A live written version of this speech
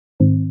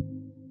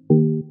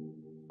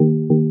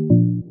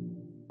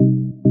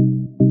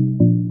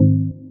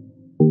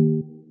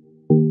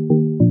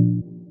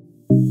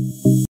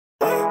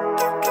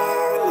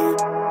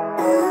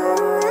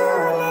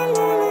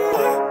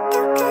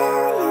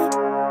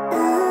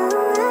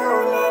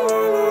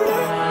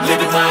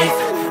Living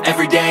life,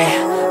 everyday,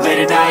 late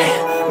at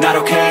night, not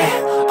okay.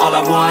 All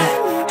I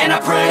want, and I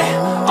pray,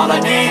 all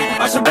I need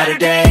are some better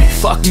days.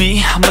 Fuck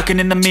me, I'm looking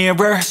in the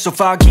mirror, so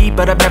foggy,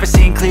 but I've never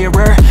seen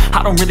clearer.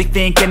 I don't really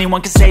think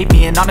anyone can save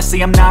me, and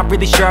honestly I'm not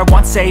really sure I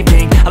want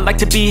saving. I like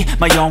to be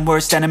my own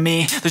worst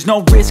enemy. There's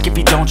no risk if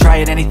you don't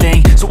try at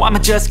anything, so I'ma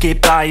just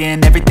keep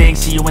buying everything.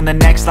 See you in the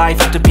next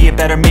life, have to be a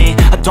better me.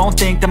 I don't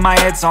think that my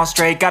head's on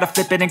straight, gotta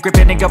flip it and grip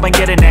it and go and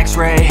get an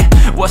x-ray.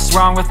 What's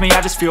wrong with me?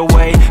 I just feel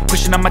weight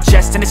pushing on my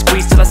chest and it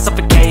squeezes till I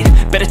suffocate.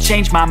 Better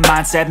change my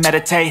mindset,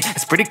 meditate.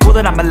 It's pretty cool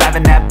that I'm alive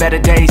and have better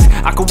days.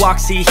 I could walk,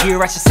 see,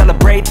 hear, I should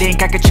celebrate.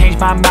 Think I could change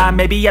my mind,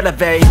 maybe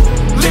elevate.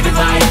 Living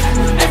life,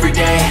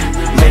 everyday,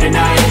 late at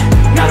night,